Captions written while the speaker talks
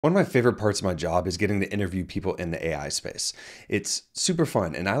One of my favorite parts of my job is getting to interview people in the AI space. It's super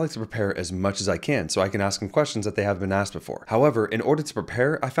fun, and I like to prepare as much as I can so I can ask them questions that they haven't been asked before. However, in order to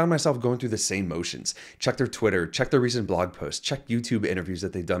prepare, I found myself going through the same motions. Check their Twitter, check their recent blog posts, check YouTube interviews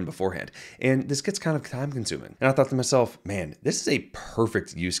that they've done beforehand, and this gets kind of time consuming. And I thought to myself, man, this is a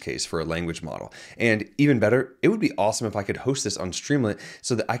perfect use case for a language model. And even better, it would be awesome if I could host this on Streamlit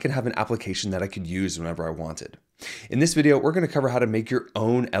so that I could have an application that I could use whenever I wanted. In this video, we're going to cover how to make your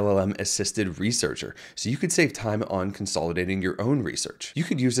own LLM-assisted researcher, so you could save time on consolidating your own research. You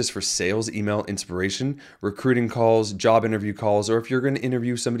could use this for sales email inspiration, recruiting calls, job interview calls, or if you're going to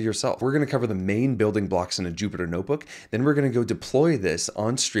interview somebody yourself. We're going to cover the main building blocks in a Jupyter notebook, then we're going to go deploy this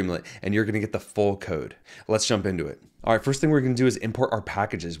on Streamlit, and you're going to get the full code. Let's jump into it. All right, first thing we're going to do is import our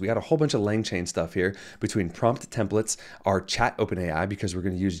packages. We got a whole bunch of LangChain stuff here between prompt templates, our chat OpenAI because we're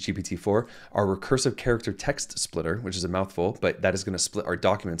going to use GPT-4, our recursive character text splitter, which is a mouthful, but that is going to split our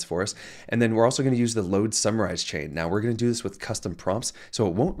documents for us. And then we're also going to use the load summarize chain. Now we're going to do this with custom prompts, so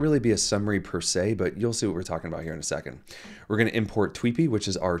it won't really be a summary per se, but you'll see what we're talking about here in a second. We're going to import Tweepy, which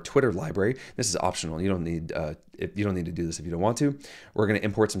is our Twitter library. This is optional. You don't need to do this if you don't want to. We're going to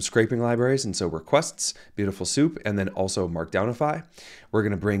import some scraping libraries, and so requests, beautiful soup, and then also Markdownify. We're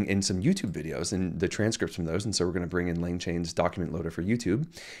going to bring in some YouTube videos and the transcripts from those, and so we're going to bring in LangChain's document loader for YouTube.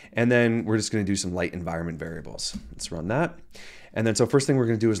 And then we're just going to do some light environment variables. Let's run that. And then so first thing we're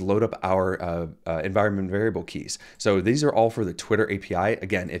going to do is load up our environment variable keys. So these are all for the Twitter API.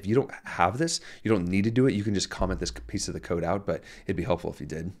 Again, if you don't have this, you don't need to do it. You can just comment this piece of the code out, but it'd be helpful if you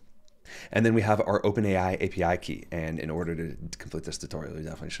did. And then we have our OpenAI API key. And in order to complete this tutorial, you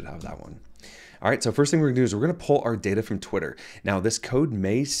definitely should have that one. All right, so first thing we're gonna do is we're gonna pull our data from Twitter. Now this code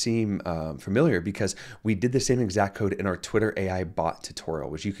may seem familiar because we did the same exact code in our Twitter AI bot tutorial,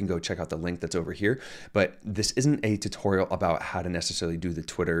 which you can go check out the link that's over here. But this isn't a tutorial about how to necessarily do the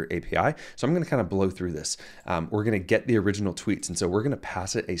Twitter API. So I'm gonna kind of blow through this. We're gonna get the original tweets. And so we're gonna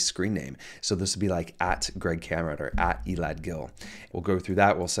pass it a screen name. So this would be like @GregCameron or @EladGill. We'll go through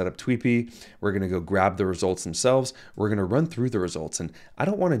that, we'll set up Tweepy. We're gonna go grab the results themselves. We're gonna run through the results. And I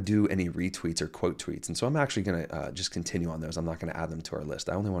don't wanna do any retweets or quote tweets. And so I'm actually going to just continue on those. I'm not going to add them to our list.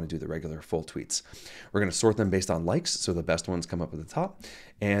 I only want to do the regular full tweets. We're going to sort them based on likes. So the best ones come up at the top.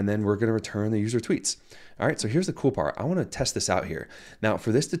 And then we're going to return the user tweets. All right, so here's the cool part. I want to test this out here. Now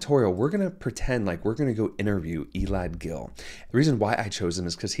for this tutorial, we're going to pretend like we're going to go interview EladGill. The reason why I chose him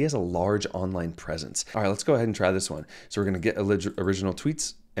is because he has a large online presence. All right, let's go ahead and try this one. So we're going to get original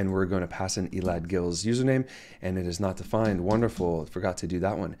tweets, and we're going to pass in EladGill's username, and it is not defined. Wonderful. Forgot to do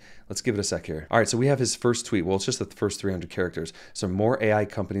that one. Let's give it a sec here. All right, so we have his first tweet. Well, it's just the first 300 characters. So more AI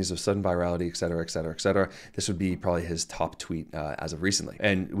companies of sudden virality, et cetera, et cetera, et cetera. This would be probably his top tweet as of recently.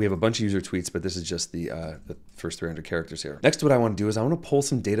 And we have a bunch of user tweets, but this is just the first 300 characters here. Next, what I want to do is I want to pull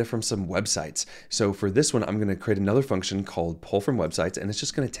some data from some websites. So for this one, I'm going to create another function called pull from websites, and it's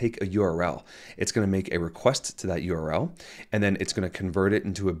just going to take a URL. It's going to make a request to that URL, and then it's going to convert it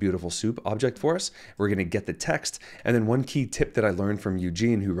into a beautiful soup object for us. We're going to get the text. And then one key tip that I learned from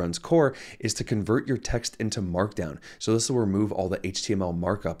Eugene, who runs Core, is to convert your text into Markdown. So this will remove all the HTML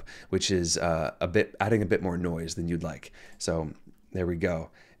markup, which is adding a bit more noise than you'd like. So there we go.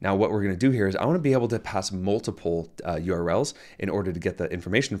 Now what we're going to do here is I want to be able to pass multiple URLs in order to get the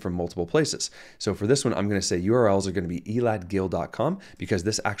information from multiple places. So for this one, I'm going to say URLs are going to be eladgill.com because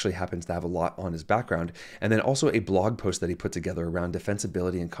this actually happens to have a lot on his background. And then also a blog post that he put together around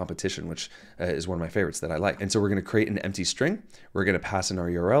defensibility and competition, which is one of my favorites that I like. And so we're going to create an empty string. We're going to pass in our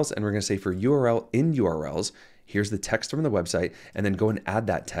URLs, and we're going to say for URL in URLs, here's the text from the website, and then go and add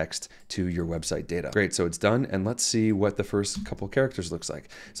that text to your website data. Great, so it's done, and let's see what the first couple characters looks like.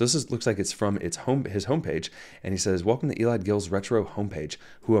 So this looks like it's from his homepage, and he says, welcome to EladGill's retro homepage.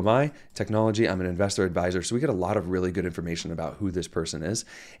 Who am I? Technology, I'm an investor advisor. So we get a lot of really good information about who this person is,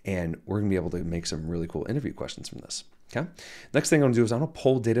 and we're gonna be able to make some really cool interview questions from this. Okay. Next thing I'm gonna do is I'm gonna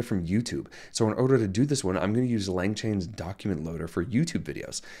pull data from YouTube. So in order to do this one, I'm gonna use LangChain's document loader for YouTube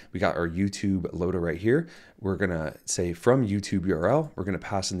videos. We got our YouTube loader right here. We're gonna say from YouTube URL, we're gonna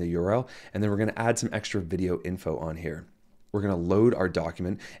pass in the URL, and then we're gonna add some extra video info on here. We're gonna load our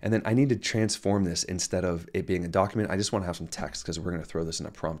document, and then I need to transform this. Instead of it being a document, I just wanna have some text because we're gonna throw this in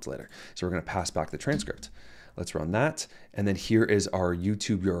a prompt later. So we're gonna pass back the transcript. Let's run that. And then here is our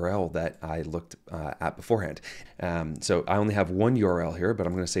YouTube URL that I looked at beforehand. So I only have one URL here, but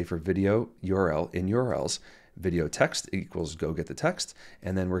I'm going to say for video URL in URLs, video text equals go get the text.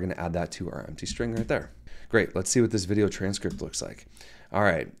 And then we're going to add that to our empty string right there. Great, let's see what this video transcript looks like. All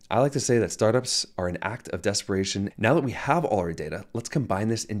right, I like to say that startups are an act of desperation. Now that we have all our data, let's combine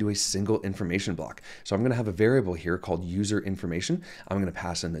this into a single information block. So I'm gonna have a variable here called user information. I'm gonna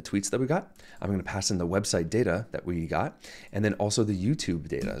pass in the tweets that we got. I'm gonna pass in the website data that we got, and then also the YouTube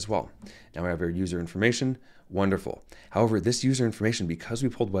data as well. Now we have our user information. Wonderful. However, this user information, because we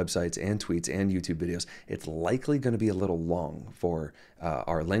pulled websites and tweets and YouTube videos, it's likely going to be a little long for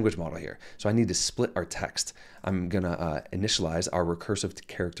our language model here. So I need to split our text. I'm going to initialize our recursive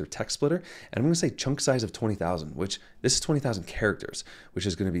character text splitter, and I'm going to say chunk size of 20,000, which this is 20,000 characters, which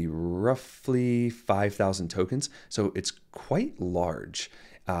is going to be roughly 5,000 tokens. So it's quite large.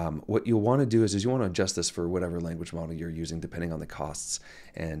 What you'll want to do is you want to adjust this for whatever language model you're using, depending on the costs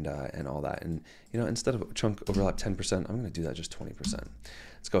and all that. And instead of chunk overlap 10%, I'm going to do that just 20%.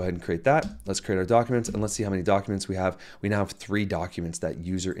 Let's go ahead and create that. Let's create our documents, and let's see how many documents we have. We now have 3 documents that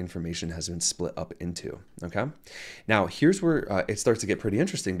user information has been split up into. Okay. Now here's where it starts to get pretty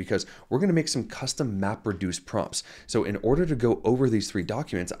interesting, because we're going to make some custom map reduce prompts. So in order to go over these 3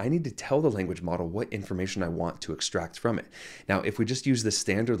 documents, I need to tell the language model what information I want to extract from it. Now, if we just use the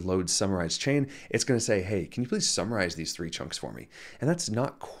standard load summarize chain, it's going to say, hey, can you please summarize these 3 chunks for me? And that's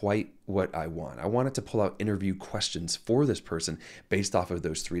not quite what I want. I want it to pull out interview questions for this person based off of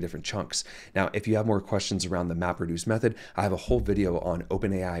those 3 different chunks. Now, if you have more questions around the map reduce method, I have a whole video on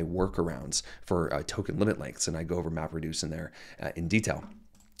OpenAI workarounds for token limit lengths, and I go over map reduce in there in detail.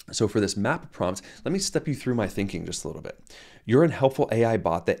 So for this map prompt, let me step you through my thinking just a little bit. You're a helpful AI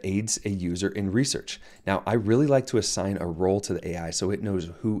bot that aids a user in research. Now, I really like to assign a role to the AI so it knows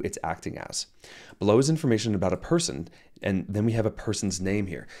who it's acting as. Below is information about a person, and then we have a person's name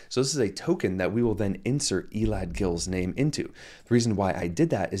here. So this is a token that we will then insert Elad Gil's name into. The reason why I did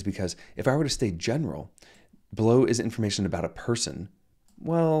that is because if I were to stay general, below is information about a person.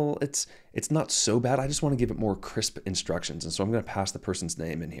 Well, it's not so bad. I just want to give it more crisp instructions. And so I'm going to pass the person's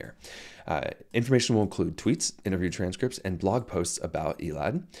name in here. Information will include tweets, interview transcripts, and blog posts about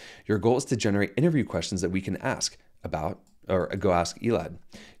Elad. Your goal is to generate interview questions that we can ask about, or go ask Elad.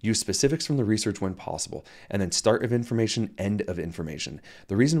 Use specifics from the research when possible, and then start of information, end of information.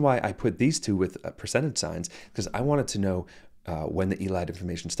 The reason why I put these 2 with percentage signs, because I wanted to know when the Elad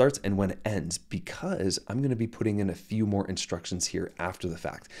information starts and when it ends, because I'm going to be putting in a few more instructions here after the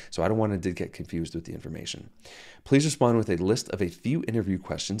fact. So I don't want to get confused with the information. Please respond with a list of a few interview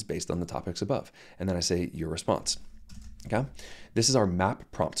questions based on the topics above. And then I say your response. Okay. This is our map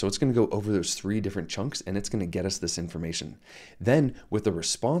prompt. So it's going to go over those 3 different chunks, and it's going to get us this information. Then with the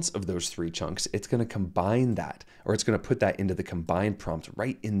response of those 3 chunks, it's going to combine that, or it's going to put that into the combined prompt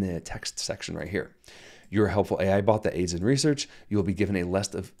right in the text section right here. You're a helpful AI bot that aids in research. You will be given a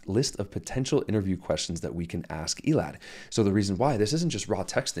list of potential interview questions that we can ask Elad. So the reason why this isn't just raw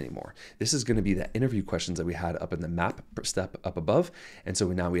text anymore. This is going to be the interview questions that we had up in the map step up above. And so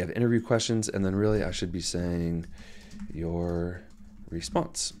now we have interview questions, and then really I should be saying your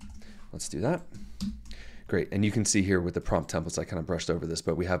response. Let's do that. Great. And you can see here with the prompt templates, I kind of brushed over this,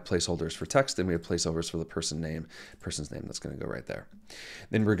 but we have placeholders for text, and we have placeholders for the person's name that's going to go right there.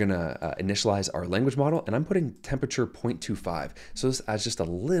 Then we're going to initialize our language model, and I'm putting temperature 0.25. So this adds just a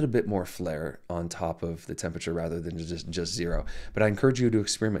little bit more flair on top of the temperature rather than just 0. But I encourage you to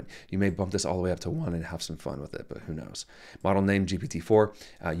experiment. You may bump this all the way up to 1 and have some fun with it, but who knows? Model name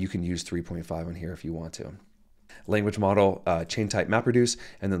GPT-4. You can use 3.5 on here if you want to. Language model, chain type map reduce.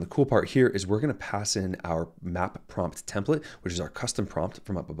 And then the cool part here is we're going to pass in our map prompt template, which is our custom prompt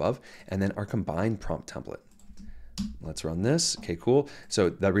from up above, and then our combined prompt template. Let's run this. Okay, cool. So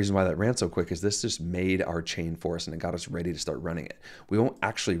the reason why that ran so quick is this just made our chain for us, and it got us ready to start running it. We won't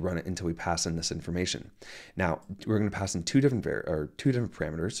actually run it until we pass in this information. Now we're going to pass in two different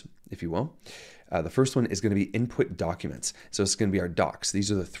parameters, if you will. The first one is going to be input documents. So it's going to be our docs. These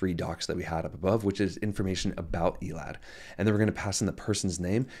are the 3 docs that we had up above, which is information about Elad. And then we're going to pass in the person's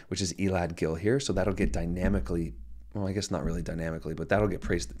name, which is Elad Gil here. So that'll get dynamically, well, I guess not really dynamically, but that'll get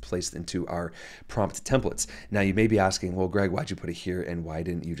placed into our prompt templates. Now you may be asking, well, Greg, why'd you put it here? And why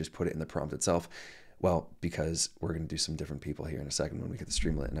didn't you just put it in the prompt itself? Well, because we're going to do some different people here in a second when we get the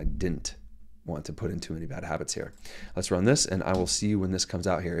Streamlit, and I didn't want to put in too many bad habits here. Let's run this, and I will see you when this comes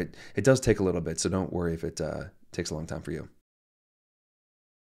out here. It does take a little bit, so don't worry if it takes a long time for you.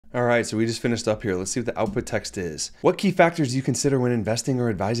 All right, so we just finished up here. Let's see what the output text is. What key factors do you consider when investing or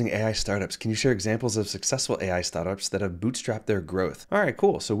advising AI startups? Can you share examples of successful AI startups that have bootstrapped their growth? All right,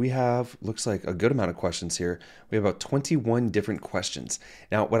 cool. So we have, looks like a good amount of questions here. We have about 21 different questions.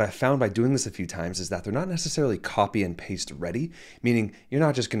 Now, what I found by doing this a few times is that they're not necessarily copy and paste ready, meaning you're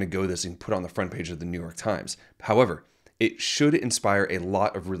not just gonna go this and put on the front page of the New York Times. However, It should inspire a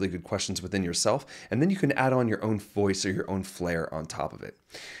lot of really good questions within yourself, and then you can add on your own voice or your own flair on top of it.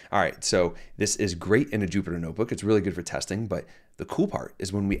 All right, so this is great in a Jupyter notebook. It's really good for testing, but the cool part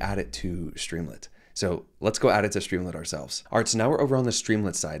is when we add it to Streamlit. So let's go add it to Streamlit ourselves. All right, so now we're over on the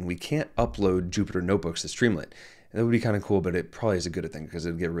Streamlit side, and we can't upload Jupyter notebooks to Streamlit. That would be kind of cool, but it probably is a good thing because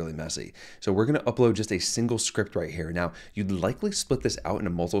it would get really messy. So we're going to upload just a single script right here. Now, you'd likely split this out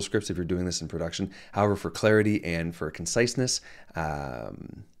into multiple scripts if you're doing this in production. However, for clarity and for conciseness,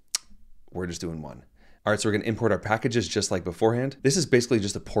 we're just doing one. All right, so we're going to import our packages just like beforehand. This is basically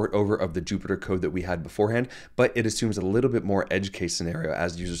just a port over of the Jupyter code that we had beforehand, but it assumes a little bit more edge case scenario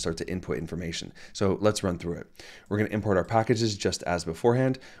as users start to input information. So let's run through it. We're going to import our packages just as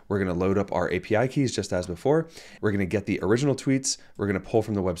beforehand. We're going to load up our API keys just as before. We're going to get the original tweets. We're going to pull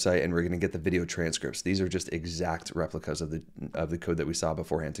from the website, and we're going to get the video transcripts. These are just exact replicas of the code that we saw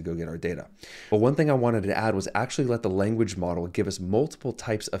beforehand to go get our data. But one thing I wanted to add was actually let the language model give us multiple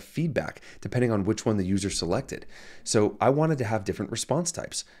types of feedback depending on which one the user selected. So I wanted to have different response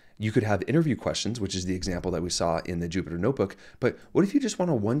types. You could have interview questions, which is the example that we saw in the Jupyter notebook, but what if you just want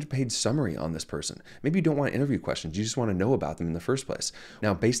a one-page summary on this person? Maybe you don't want interview questions, you just want to know about them in the first place.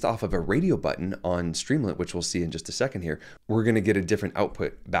 Now, based off of a radio button on Streamlit, which we'll see in just a second here, we're going to get a different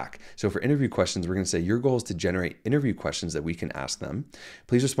output back. So for interview questions, we're going to say your goal is to generate interview questions that we can ask them.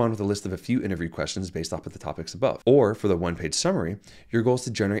 Please respond with a list of a few interview questions based off of the topics above. Or for the one-page summary, your goal is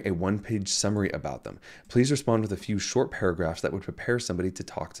to generate a one-page summary about them. Please respond with a few short paragraphs that would prepare somebody to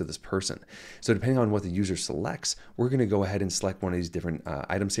talk to this person. So depending on what the user selects, we're going to go ahead and select one of these different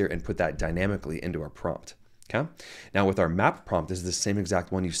items here and put that dynamically into our prompt. Okay. Now with our map prompt, this is the same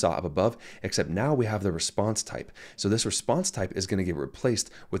exact one you saw up above, except now we have the response type. So this response type is going to get replaced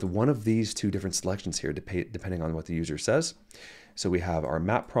with one of these two different selections here, depending on what the user says. So we have our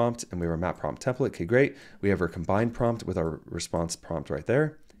map prompt and we have our map prompt template. Okay, great. We have our combined prompt with our response prompt right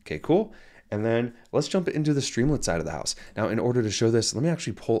there. Okay, cool. And then let's jump into the Streamlit side of the house. Now, in order to show this, let me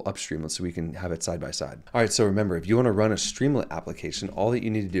actually pull up Streamlit so we can have it side by side. All right, so remember, if you want to run a Streamlit application, all that you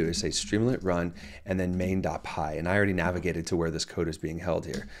need to do is say Streamlit run and then main.py. And I already navigated to where this code is being held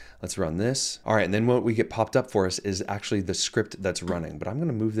here. Let's run this. All right, and then what we get popped up for us is actually the script that's running. But I'm going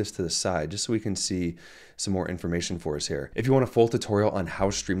to move this to the side just so we can see some more information for us here. If you want a full tutorial on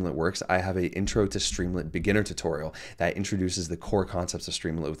how Streamlit works, I have an intro to Streamlit beginner tutorial that introduces the core concepts of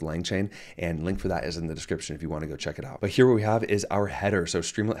Streamlit with LangChain, and link for that is in the description if you want to go check it out. But here what we have is our header. So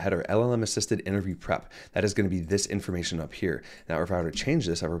Streamlit header, LLM assisted interview prep. That is going to be this information up here. Now, if I were to change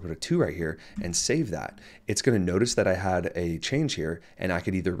this, I were to put a 2 right here and save that, it's going to notice that I had a change here, and I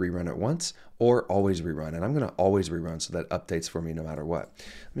could either rerun it once or always rerun. And I'm going to always rerun so that updates for me no matter what.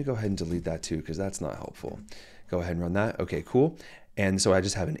 Let me go ahead and delete that too, because that's not helpful. Go ahead and run that. Okay, cool. And so I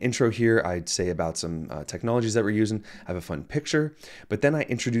just have an intro here. I'd say about some technologies that we're using. I have a fun picture, but then I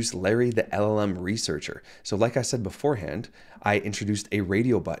introduced Larry, the LLM researcher. So like I said beforehand, I introduced a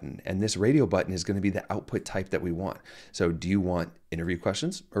radio button, and this radio button is going to be the output type that we want. So do you want interview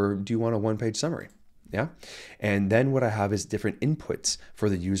questions or do you want a one-page summary? Yeah. And then what I have is different inputs for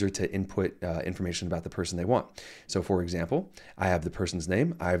the user to input information about the person they want. So for example, I have the person's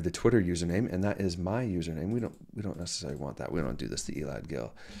name, I have the Twitter username, and that is my username. We don't necessarily want that. We don't do this to Elad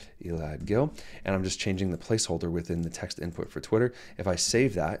Gil. And I'm just changing the placeholder within the text input for Twitter. If I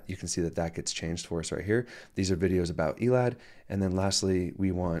save that, you can see that that gets changed for us right here. These are videos about Elad. And then lastly,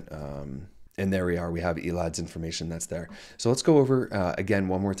 we want, and there we are, we have Elad's information that's there. So let's go over again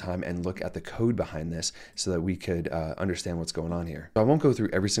one more time and look at the code behind this so that we could understand what's going on here. So I won't go through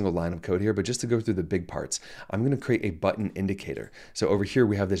every single line of code here, but just to go through the big parts, I'm going to create a button indicator. So over here,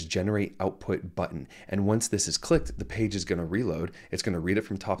 we have this generate output button. And once this is clicked, the page is going to reload. It's going to read it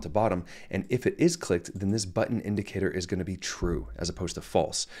from top to bottom. And if it is clicked, then this button indicator is going to be true as opposed to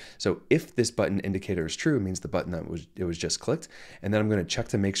false. So if this button indicator is true, it means the button that was just clicked. And then I'm going to check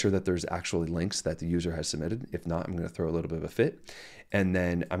to make sure that there's actually links that the user has submitted. If not, I'm going to throw a little bit of a fit. And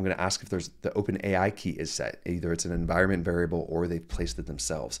then I'm going to ask if there's the OpenAI key is set. Either it's an environment variable or they've placed it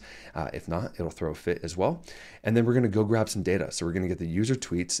themselves. If not, it'll throw a fit as well. And then we're going to go grab some data. So we're going to get the user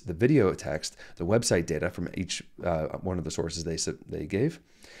tweets, the video text, the website data from each one of the sources they gave.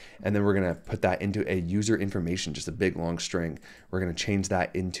 And then we're going to put that into a user information, just a big long string. We're going to change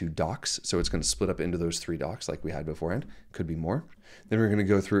that into docs. So it's going to split up into those 3 docs like we had beforehand. Could be more. Then we're going to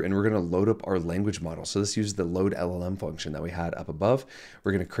go through and we're going to load up our language model. So this uses the load LLM function that we had up above. above.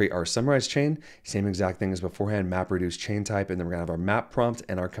 We're going to create our summarize chain, same exact thing as beforehand, map reduce chain type, and then we're going to have our map prompt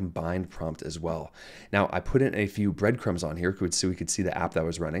and our combined prompt as well. Now I put in a few breadcrumbs on here so we could see the app that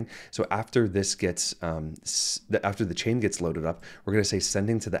was running. So after this gets, after the chain gets loaded up, we're going to say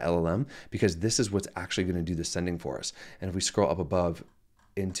sending to the LLM, because this is what's actually going to do the sending for us. And if we scroll up above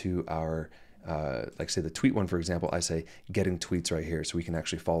into our like say the tweet one, for example, I say getting tweets right here so we can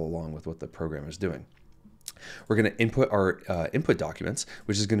actually follow along with what the program is doing. We're going to input our input documents,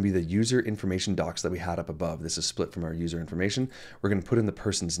 which is going to be the user information docs that we had up above. This is split from our user information. We're going to put in the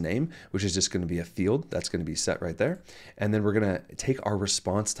person's name, which is just going to be a field that's going to be set right there. And then we're going to take our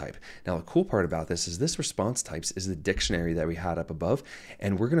response type. Now, the cool part about this is this response types is the dictionary that we had up above,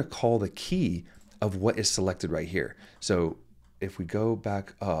 and we're going to call the key of what is selected right here. So if we go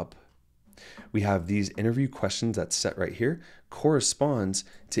back up, we have these interview questions that's set right here, corresponds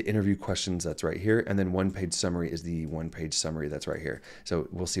to interview questions that's right here, and then one-page summary is the one-page summary that's right here. So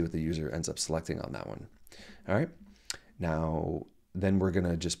we'll see what the user ends up selecting on that one. All right. Now, then we're going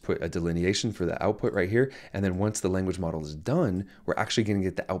to just put a delineation for the output right here. And then once the language model is done, we're actually going to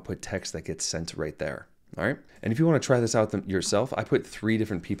get the output text that gets sent right there. All right. And if you want to try this out yourself, I put 3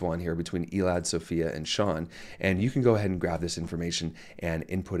 different people on here between Elad, Sophia, and Sean, and you can go ahead and grab this information and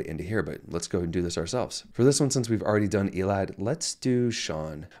input it into here, but let's go and do this ourselves. For this one, since we've already done Elad, let's do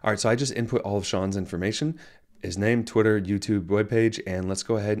Sean. All right. So I just input all of Sean's information, his name, Twitter, YouTube, webpage, and let's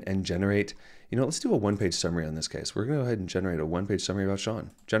go ahead and generate, let's do a one-page summary on this case. We're going to go ahead and generate a one-page summary about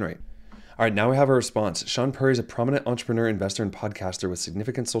Sean. Generate. All right, now we have our response. Sean Purry is a prominent entrepreneur, investor, and podcaster with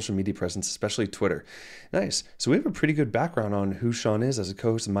significant social media presence, especially Twitter. Nice. So we have a pretty good background on who Sean is as a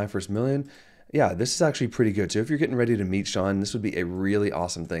co-host of My First Million. Yeah, this is actually pretty good. So if you're getting ready to meet Sean, this would be a really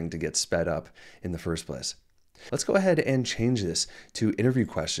awesome thing to get sped up in the first place. Let's go ahead and change this to interview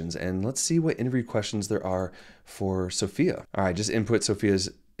questions, and let's see what interview questions there are for Sophia. All right, just input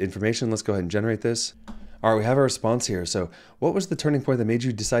Sophia's information. Let's go ahead and generate this. All right, we have our response here. So what was the turning point that made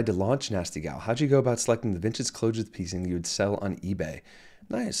you decide to launch Nasty Gal? How'd you go about selecting the vintage clothes piecing you would sell on eBay?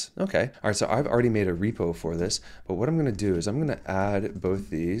 Nice. Okay. All right, so I've already made a repo for this, but what I'm going to do is I'm going to add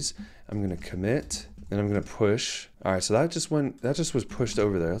both these. I'm going to commit, and I'm going to push. All right, so that just was pushed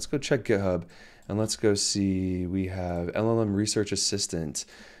over there. Let's go check GitHub, and let's go see. We have LLM Research Assistant.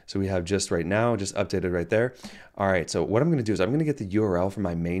 So we have just right now, just updated right there. All right, so what I'm going to do is I'm going to get the URL from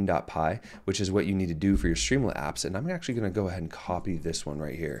my main.py, which is what you need to do for your Streamlit apps. And I'm actually going to go ahead and copy this one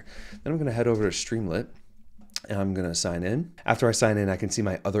right here. Then I'm going to head over to Streamlit, and I'm going to sign in. After I sign in, I can see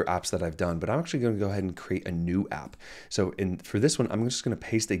my other apps that I've done, but I'm actually going to go ahead and create a new app. So for this one, I'm just going to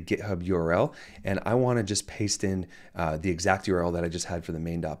paste a GitHub URL, and I want to just paste in the exact URL that I just had for the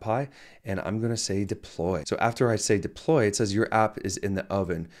main.py, and I'm going to say deploy. So after I say deploy, it says your app is in the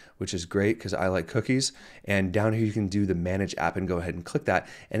oven, which is great because I like cookies. And down here, you can do the manage app and go ahead and click that,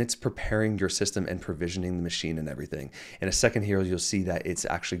 and it's preparing your system and provisioning the machine and everything. In a second here, you'll see that it's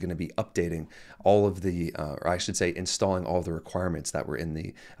actually going to be updating all of the, or I should say installing all of the requirements that were in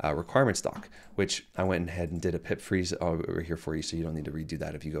the requirements doc, which I went ahead and did a pip freeze over here for you, so you don't need to redo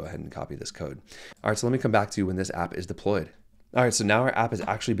that if you go ahead and copy this code. All right, so let me come back to you when this app is deployed. All right, so now our app has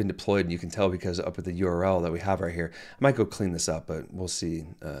actually been deployed, and you can tell because up at the URL that we have right here. I might go clean this up, but we'll see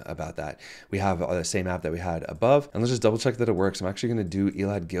about that. We have the same app that we had above, and let's just double check that it works. I'm actually going to do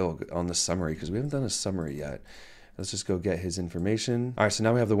Elad Gil on the summary because we haven't done a summary yet. Let's just go get his information. All right, so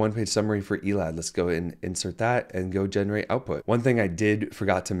now we have the one-page summary for Elad. Let's go and insert that and go generate output. One thing I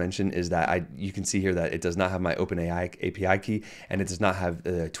forgot to mention is that you can see here that it does not have my OpenAI API key, and it does not have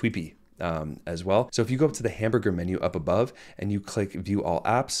Tweepy as well. So if you go up to the hamburger menu up above and you click view all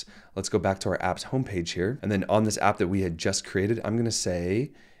apps, let's go back to our apps homepage here. And then on this app that we had just created, I'm going to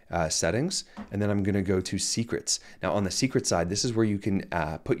say settings, and then I'm going to go to secrets. Now on the secret side, this is where you can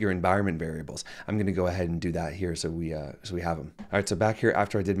put your environment variables. I'm going to go ahead and do that here so we have them. All right, so back here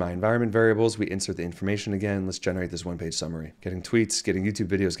after I did my environment variables, we insert the information again. Let's generate this one-page summary. Getting tweets, getting YouTube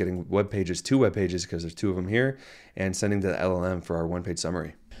videos, getting web pages, 2 web pages because there's 2 of them here, and sending to the LLM for our one-page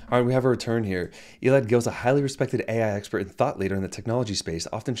summary. All right, we have a return here. Elad Gil is a highly respected AI expert and thought leader in the technology space,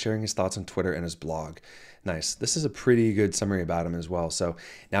 often sharing his thoughts on Twitter and his blog. Nice. This is a pretty good summary about him as well. So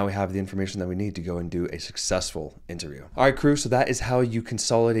now we have the information that we need to go and do a successful interview. All right, crew. So that is how you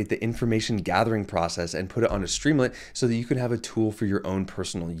consolidate the information gathering process and put it onto Streamlit so that you can have a tool for your own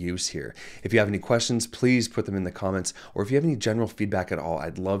personal use here. If you have any questions, please put them in the comments, or if you have any general feedback at all,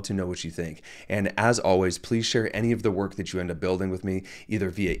 I'd love to know what you think. And as always, please share any of the work that you end up building with me,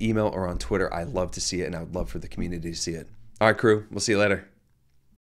 either via email or on Twitter. I love to see it, and I would love for the community to see it. All right, crew. We'll see you later.